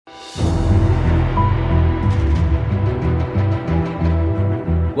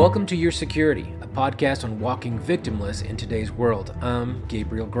Welcome to Your Security, a podcast on walking victimless in today's world. I'm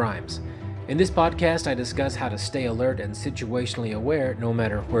Gabriel Grimes. In this podcast, I discuss how to stay alert and situationally aware no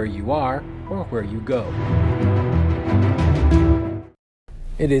matter where you are or where you go.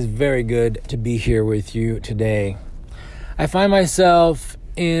 It is very good to be here with you today. I find myself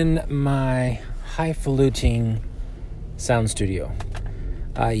in my highfalutin sound studio,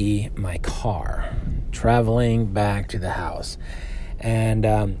 i.e. my car, traveling back to the house. And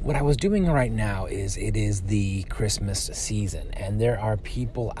what I was doing right now is it is the Christmas season, and there are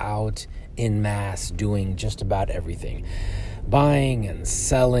people out in mass doing just about everything. Buying and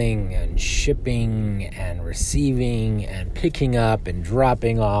selling and shipping and receiving and picking up and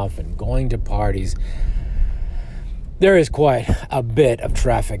dropping off and going to parties. There is quite a bit of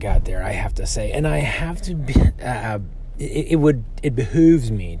traffic out there, I have to say. And I have to be, it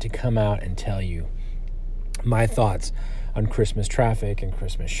behooves me to come out and tell you my thoughts on Christmas traffic and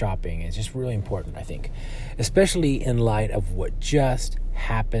Christmas shopping. It's just really important, I think, especially in light of what just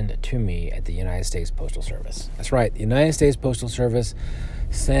happened to me at the United States Postal Service. That's right. The United States Postal Service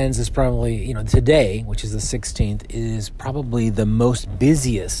sends us probably, today, which is the 16th, is probably the most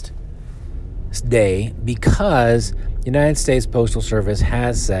busiest day because the United States Postal Service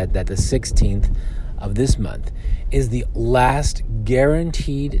has said that the 16th of this month is the last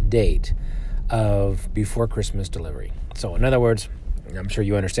guaranteed date of before Christmas delivery. So in other words, I'm sure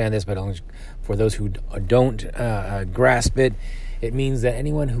you understand this, but for those who don't grasp it, it means that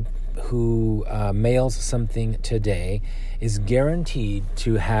anyone who mails something today is guaranteed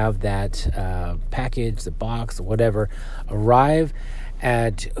to have that package, the box, whatever, arrive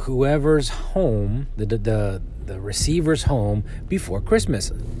at whoever's home, the receiver's home, before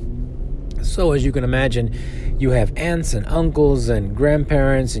Christmas. So as you can imagine, you have aunts and uncles and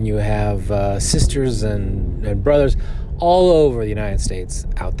grandparents, and you have sisters and brothers all over the United States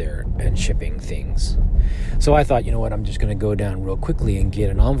out there and shipping things. So I thought, you know what, I'm just going to go down real quickly and get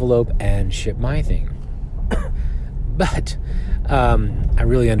an envelope and ship my thing. But I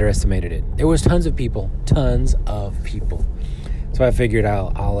really underestimated it. There was tons of people. So I figured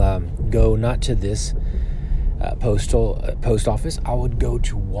I'll go not to this post office. I would go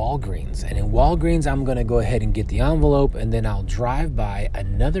to Walgreens, and in Walgreens I'm going to go ahead and get the envelope, and then I'll drive by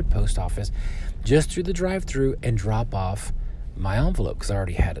another post office just through the drive-through and drop off my envelope because I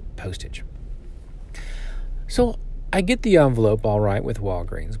already had it postage. So I get the envelope all right with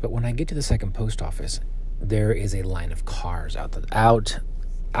Walgreens, but when I get to the second post office, there is a line of cars out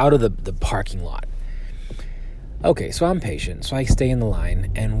of the parking lot. Okay, so I'm patient, so I stay in the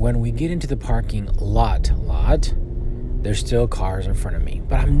line, and when we get into the parking lot, there's still cars in front of me.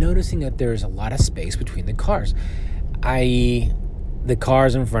 But I'm noticing that there's a lot of space between the cars, i.e., the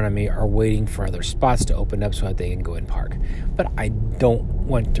cars in front of me are waiting for other spots to open up so that they can go and park. But I don't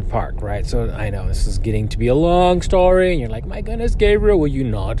want to park, right? So I know this is getting to be a long story, and you're like, my goodness, Gabriel, will you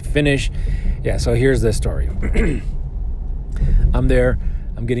not finish? Yeah, so here's the story. I'm there.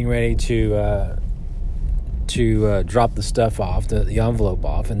 I'm getting ready to drop the stuff off, the envelope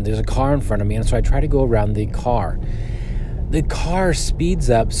off, and there's a car in front of me, and so I try to go around the car. The car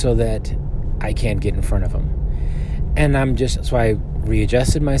speeds up so that I can't get in front of him. And so I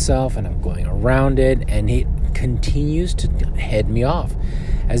readjusted myself, and I'm going around it, and it continues to head me off,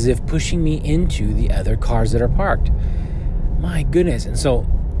 as if pushing me into the other cars that are parked. My goodness. And so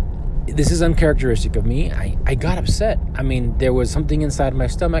this is uncharacteristic of me. I got upset. I mean, there was something inside my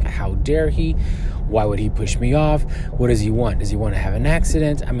stomach. How dare he? Why would he push me off? What does he want? Does he want to have an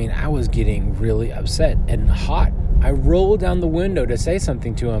accident? I mean, I was getting really upset and hot. I rolled down the window to say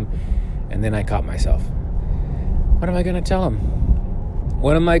something to him, and then I caught myself. What am I going to tell him?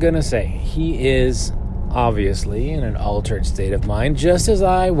 What am I going to say? He is obviously in an altered state of mind, just as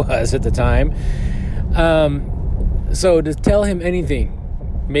I was at the time. So to tell him anything,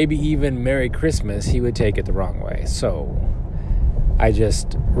 maybe even Merry Christmas, he would take it the wrong way. So I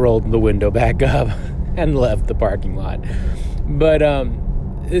just rolled the window back up and left the parking lot. But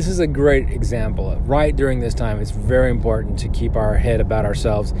this is a great example. Right during this time, it's very important to keep our head about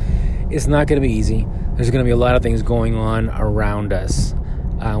ourselves. It's not going to be easy. There's going to be a lot of things going on around us.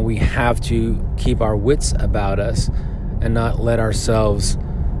 We have to keep our wits about us and not let ourselves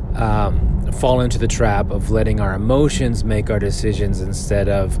fall into the trap of letting our emotions make our decisions instead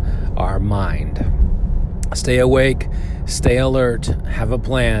of our mind. Stay awake, stay alert, have a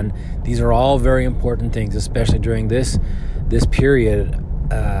plan. These are all very important things, especially during this period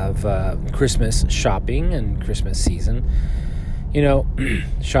of Christmas shopping and Christmas season.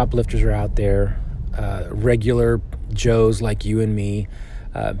 Shoplifters are out there, regular Joes like you and me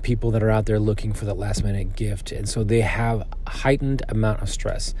people that are out there looking for the last minute gift. And so they have a heightened amount of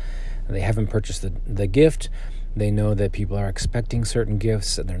stress. And they haven't purchased the gift. They know that people are expecting certain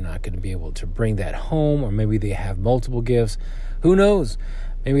gifts and they're not going to be able to bring that home, or maybe they have multiple gifts. Who knows?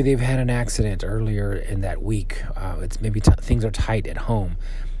 Maybe they've had an accident earlier in that week. It's maybe things are tight at home.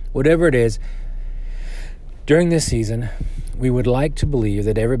 Whatever it is, during this season, we would like to believe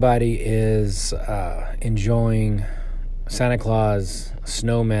that everybody is enjoying Santa Claus,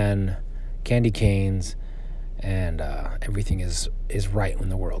 snowmen, candy canes, and everything is right in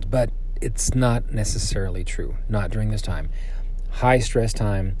the world. But it's not necessarily true, not during this time. High stress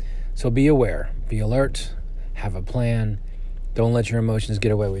time, so be aware, be alert, have a plan. Don't let your emotions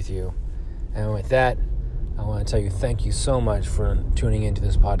get away with you. And with that, I want to tell you thank you so much for tuning into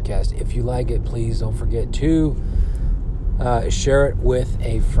this podcast. If you like it, please don't forget to share it with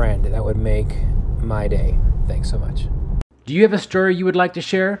a friend. That would make my day. Thanks so much. Do you have a story you would like to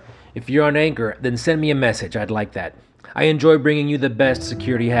share? If you're on Anchor, then send me a message. I'd like that. I enjoy bringing you the best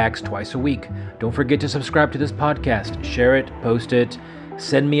security hacks twice a week. Don't forget to subscribe to this podcast. Share it, post it,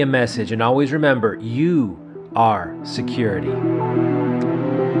 send me a message, and always remember, you are security.